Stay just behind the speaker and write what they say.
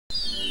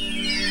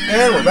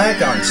And we're back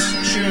on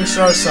Shooting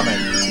Star Summit.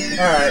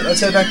 Alright,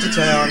 let's head back to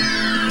town,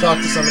 talk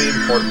to somebody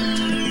important.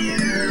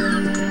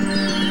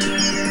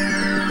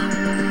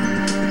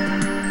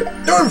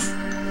 Dorf!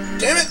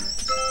 Damn it!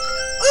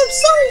 Oh,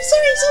 so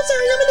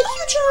sorry, I'm in a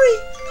huge hurry.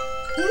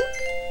 Hmm?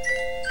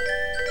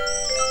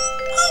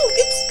 Oh,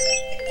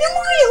 you're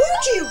Mario,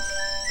 aren't you?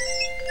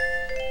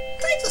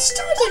 Thank the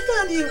stars I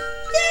found you.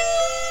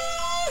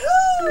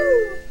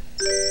 Yahoo!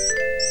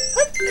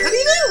 How do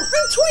you know?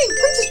 I'm Twink.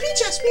 Princess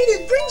Peach asked me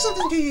to bring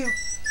something to you.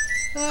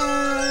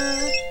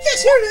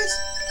 Yes, here it is.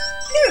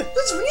 Here,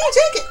 this is for you.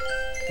 Take it.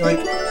 Like,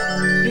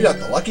 you got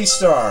the lucky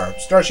star,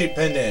 star-shaped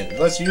pendant.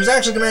 Let's use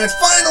action commands,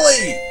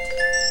 finally!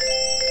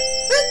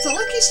 That's a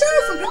lucky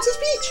star from Princess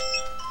Peach.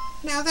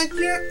 Now that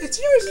it's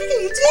yours, you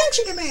can use the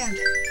action command.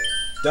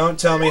 Don't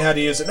tell me how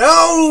to use it.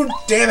 No!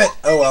 Damn it!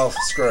 Oh well,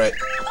 screw it.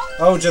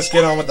 Oh, just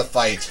get on with the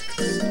fight.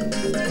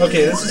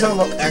 Okay, this is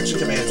how action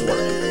commands work.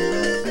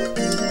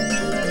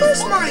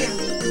 First, Mario.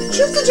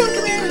 Choose the jump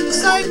command and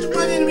decide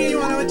what enemy you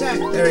want to attack.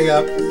 There you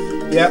go.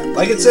 Yep,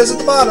 like it says at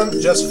the bottom,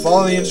 just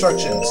follow the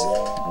instructions.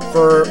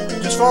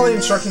 Just follow the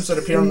instructions that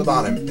appear on the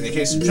bottom. In the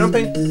case of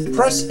jumping,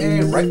 press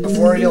A right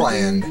before you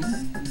land.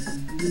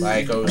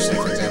 Like, oh, say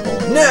for example,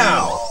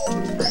 now!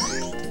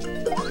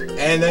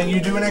 And then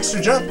you do an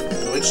extra jump,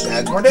 which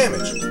adds more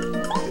damage.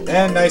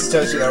 And Nice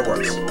tells you that it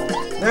works.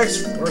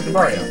 Next, we're to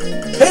Mario.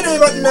 Hit A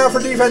button now for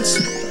defense!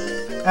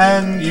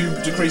 And you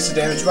decrease the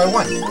damage by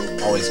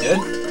 1. Always good.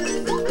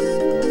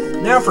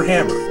 Now for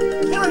Hammer.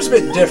 Hammer's a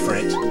bit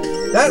different.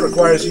 That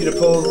requires you to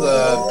pull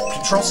the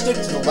control stick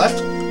to the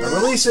left and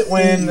release it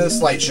when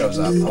this light shows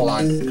up. Hold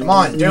on. Come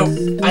on,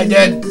 dude. I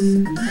did.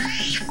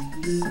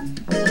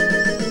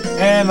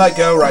 And let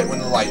go right when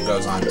the light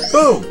goes on.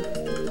 Boom!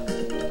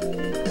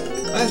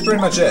 That's pretty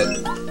much it.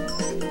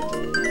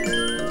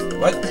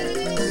 What?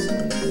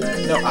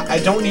 No, I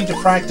don't need to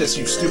practice,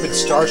 you stupid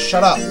star.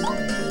 Shut up.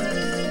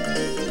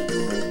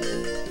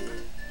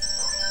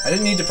 I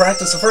didn't need to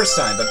practice the first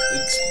time, but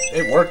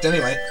it worked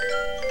anyway.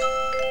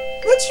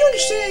 Once you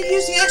understand how to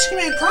use the action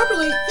command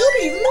properly, you'll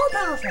be even more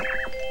powerful.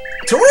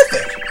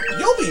 Terrific!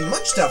 You'll be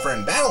much tougher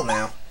in battle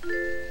now.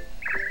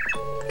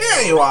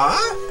 Here you are!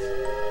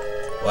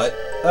 What?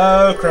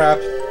 Oh, crap.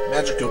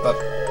 Magic Koopa.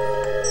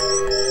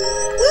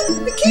 What?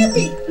 It can't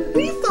be!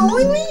 Are you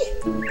following me?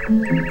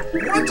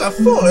 What a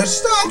foolish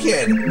star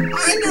kid!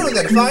 I knew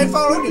that if I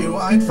followed you,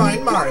 I'd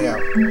find Mario.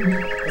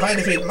 If I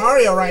defeat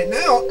Mario right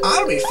now,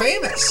 I'll be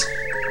famous.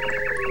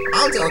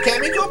 I'll tell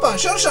Cammy Koopa.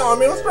 She'll shower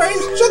me with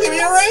praise. She'll give me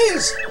a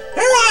raise.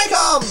 Here I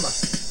come!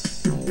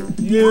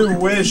 You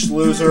wish,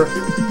 loser.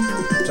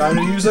 Time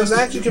to use those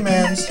action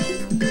commands.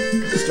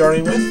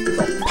 Starting with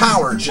the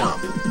power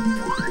jump.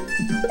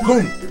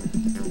 Boom!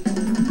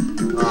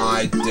 Oh,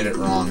 I did it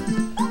wrong.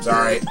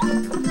 Sorry.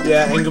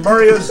 Yeah, and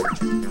Mario's...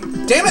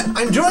 Damn it!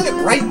 I'm doing it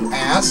right, you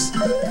ass!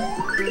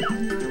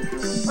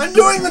 I'm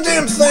doing the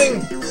damn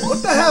thing!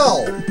 What the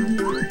hell?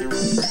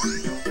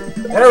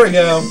 There we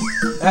go.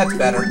 That's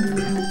better.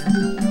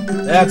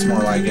 That's more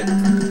like it.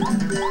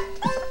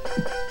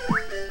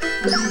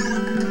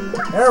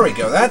 There we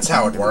go. That's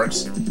how it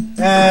works.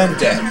 And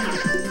dead.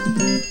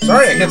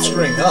 Sorry I kept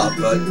screwing up,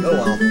 but oh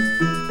well.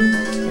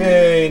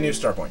 Yay, new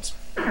star points.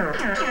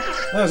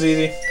 That was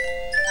easy.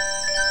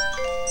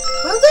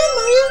 Well done,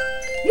 Mario.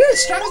 You're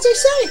as strong as they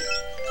say.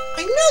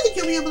 I know that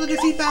you'll be able to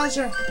defeat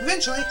Bowser,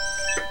 eventually.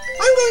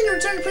 I'm going to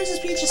return to Princess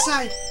Peach's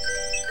side.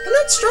 I'm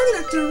not strong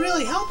enough to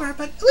really help her,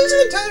 but at least I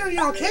can tell her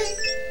you're okay.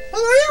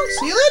 Well, Mario,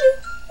 see you later.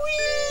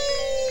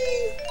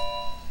 Whee!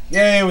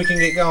 Yay, we can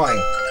get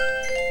going.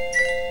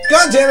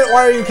 God damn it,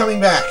 why are you coming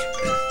back?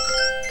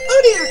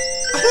 Oh dear, I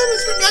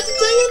almost forgot to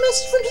tell you a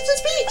message from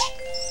Princess Peach.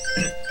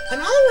 I'm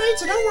alright,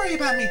 so don't worry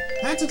about me.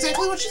 That's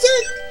exactly what she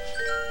said.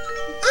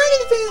 I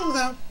get the feeling,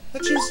 though,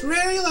 that she's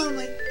very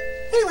lonely.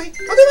 Anyway,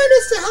 I'll do my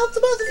best to help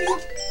the both of you.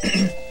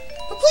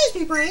 But please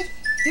be brave.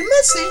 You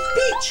must save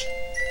Peach.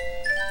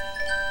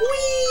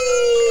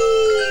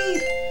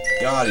 Whee!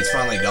 God, he's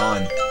finally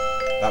gone.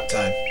 About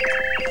time.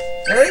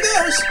 There he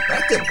goes!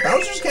 Back to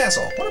Bowser's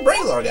Castle. What a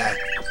brave little guy.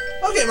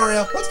 Okay,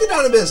 Mario, let's get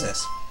down to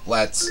business.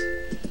 Let's.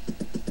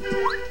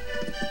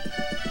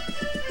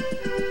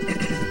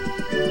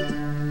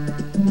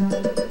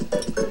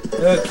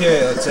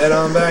 Okay, let's head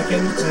on back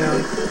into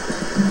town.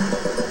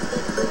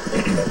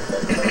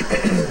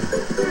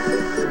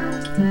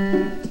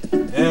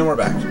 And we're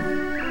back.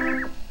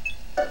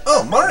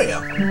 Oh, Mario!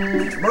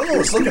 Merlin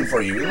was looking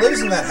for you. He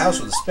lives in that house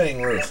with a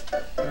spinning roof.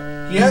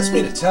 He asked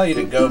me to tell you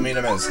to go meet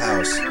him at his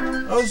house.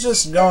 I was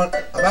just about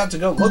to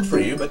go look for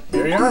you, but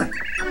here you are.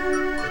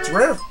 It's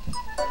rare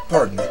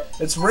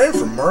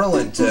for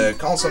Merlin to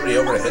call somebody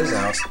over to his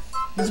house.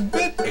 He's a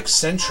bit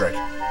eccentric.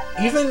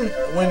 Even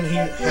when he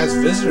has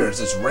visitors,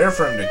 it's rare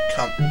for him to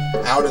come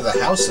out of the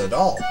house at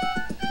all.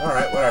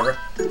 Alright, whatever.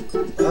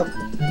 Well.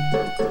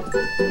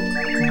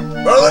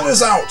 Merlin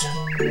is out!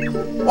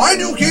 Why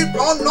do you keep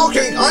on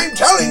knocking? I'm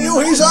telling you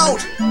he's out!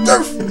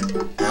 Durf!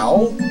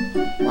 Ow.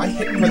 Why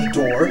hit me with the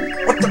door?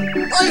 What the?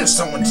 Why is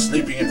someone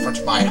sleeping in front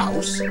of my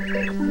house?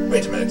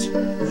 Wait a minute.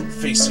 That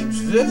face seems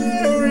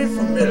very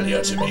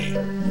familiar to me.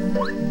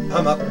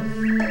 I'm up.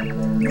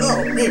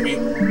 Oh, maybe.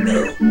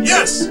 No.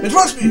 Yes! It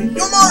must be!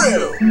 You're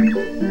Mario!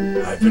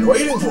 I've been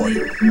waiting for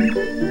you.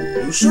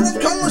 You should have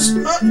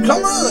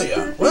come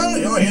earlier. Well,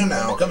 you're here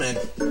now. Come in.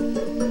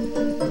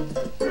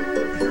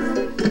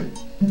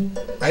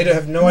 I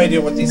have no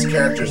idea what these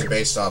characters are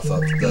based off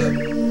of.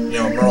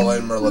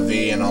 Merlin, Merlin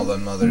V, and all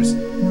them others.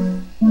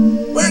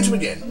 Where to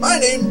begin? My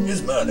name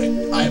is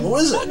Merlin. I am a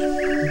wizard.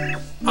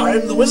 I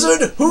am the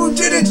wizard who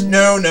did it!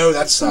 No,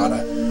 that's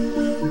Sada.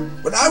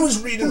 When I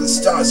was reading the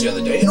stars the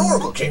other day, an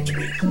oracle came to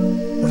me.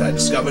 What I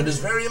discovered is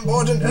very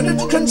important, and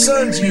it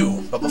concerns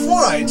you. But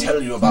before I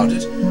tell you about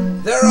it,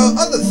 there are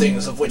other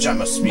things of which I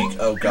must speak.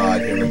 Oh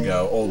god, here we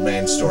go. Old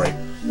man story.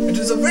 It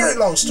is a very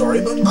long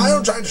story, but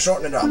I'll try to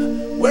shorten it up.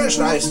 Where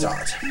should I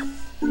start?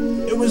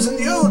 It was in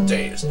the old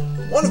days.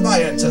 One of my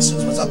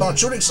ancestors was up on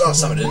Shooting Star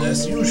Summoning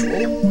as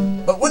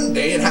usual, but one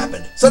day it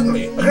happened.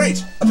 Suddenly, a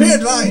crate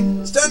appeared and I,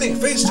 standing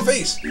face to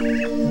face.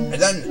 And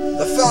then,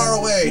 the far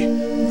away,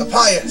 the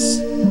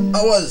pious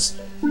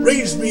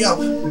raised me up,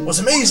 was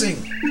amazing.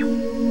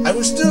 I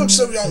was still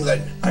so young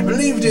then. I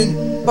believed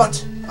in,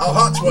 but our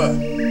hearts were.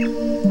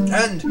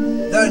 And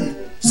then,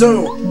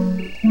 so,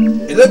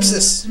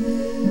 ellipsis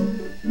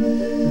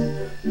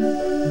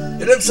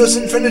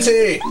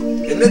infinity,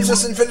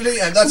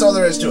 and that's all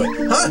there is to it.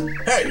 Huh?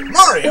 Hey,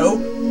 Mario,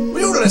 were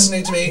you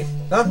listening to me?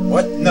 Huh?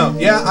 What? No.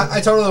 Yeah,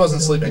 I totally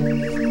wasn't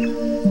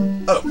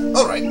sleeping. Oh,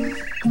 alright.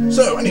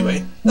 So,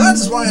 anyway,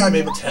 that's why I'm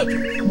able to help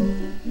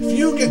you. If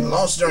you get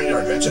lost during your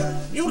adventure,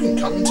 you can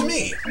come to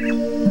me.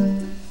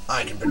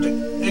 I can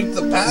predict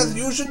the path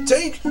you should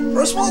take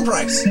for a small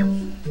price.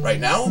 Right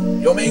now,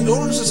 your main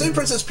goal is to save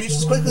Princess Peach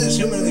as quickly as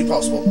humanly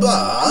possible,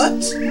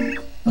 but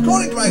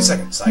according to my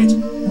second sight,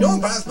 your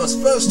path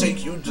must first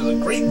take you to the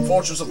great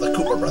fortress of the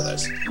Koopa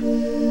Brothers.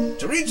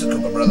 To reach the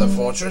Koopa Brother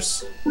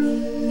fortress,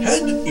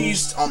 head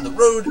east on the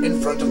road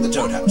in front of the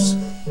Toad House.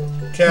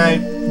 Okay.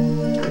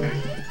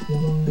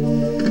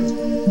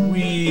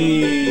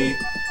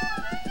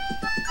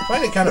 I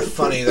find it kind of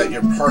funny that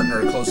your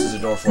partner closes the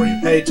door for you.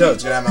 Hey,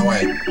 Toads, get out of my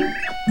way.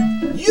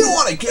 You don't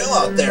want to go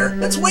out there.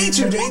 That's way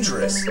too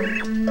dangerous.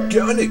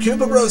 Going to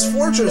Koopa Bros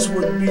Fortress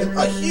would be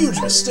a huge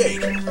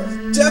mistake.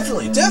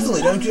 Definitely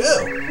don't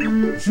go.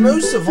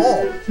 Most of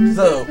all,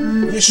 though,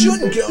 you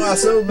shouldn't go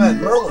ask old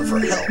man Merlin for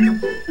help.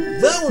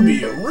 That would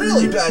be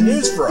really bad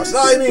news for us.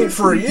 I mean,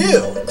 for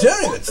you.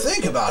 Don't even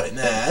think about it,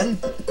 man.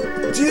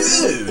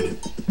 Dude.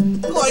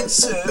 Like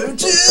so,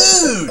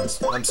 dude.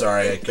 I'm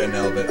sorry, I couldn't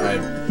help it.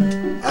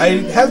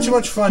 I have too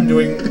much fun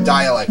doing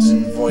dialects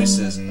and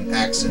voices and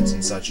accents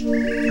and such.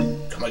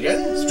 Come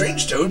again?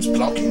 Strange toads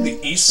blocking the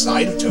east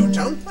side of Toad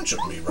Town? That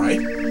shouldn't be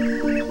right.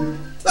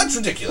 That's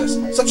ridiculous.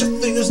 Such a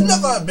thing has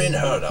never been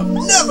heard of.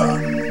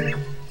 Never!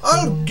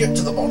 I'll get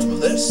to the bottom of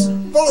this.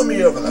 Follow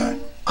me over there.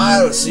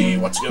 I'll see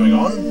what's going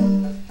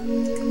on.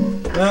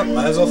 Well,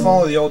 might as well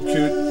follow the old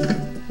coot.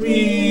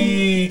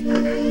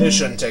 This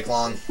shouldn't take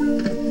long.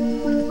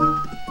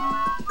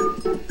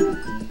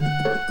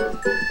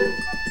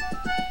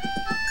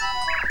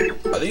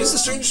 Are these the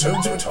strange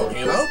toads you were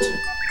talking about?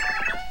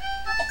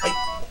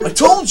 I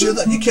told you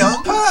that you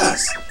can't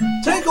pass!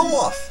 Take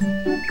off!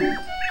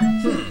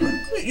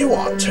 You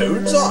aren't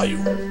toads, are you?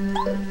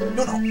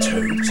 You're not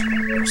toads.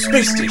 You're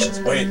space stations.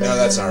 Wait, no,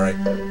 that's not right.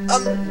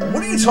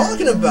 What are you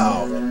talking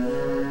about?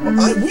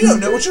 Well, we don't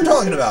know what you're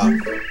talking about.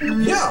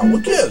 Yeah,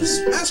 what gives?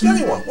 Ask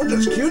anyone. We're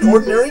just cute,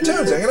 ordinary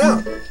toads hanging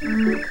out.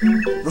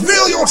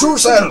 Reveal your true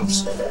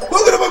selves!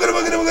 Boogada boogada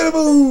boogada boogada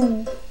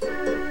boo!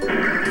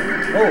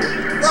 Oh.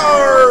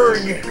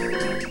 Arrgh!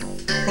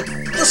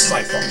 Just as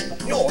I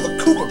thought. You're the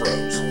Koopa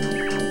Bros.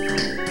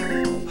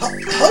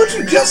 How did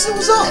you guess it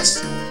was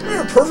us? We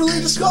were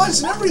perfectly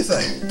disguised and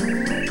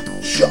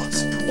everything.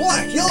 Shucks.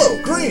 Black, yellow,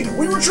 green.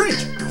 We retreat.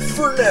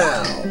 For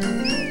now.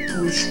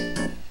 Whoosh.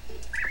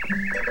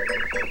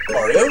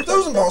 Mario,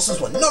 those imposters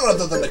were none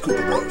other than the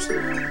Koopa Bros.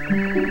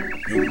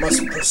 You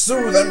must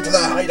pursue them to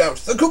their hideout,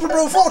 the Koopa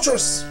Bro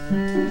Fortress.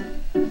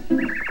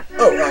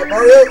 Oh,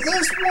 Mario,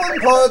 there's one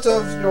part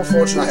of your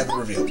fortune I haven't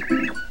revealed.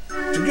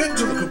 To get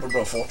to the Koopa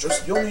Bro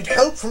Fortress, you'll need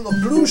help from the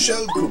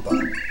blue-shelled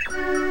Koopa.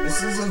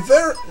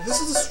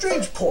 This is a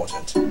strange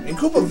portent. In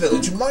Koopa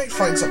Village, you might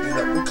find something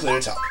that will clear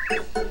it up.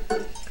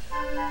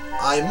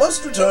 I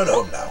must return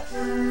home now.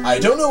 I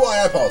don't know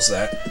why I paused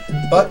there,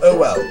 but oh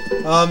well.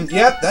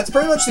 Yeah, that's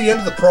pretty much the end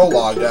of the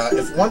prologue.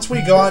 If once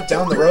we go out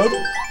down the road,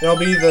 it'll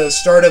be the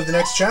start of the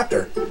next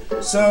chapter.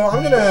 So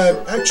I'm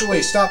gonna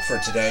actually stop for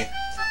today.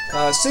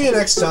 See you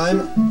next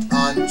time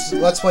on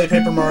Let's Play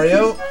Paper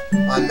Mario.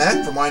 I'm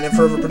Matt from Wine and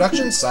Forever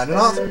Productions, signing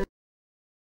off.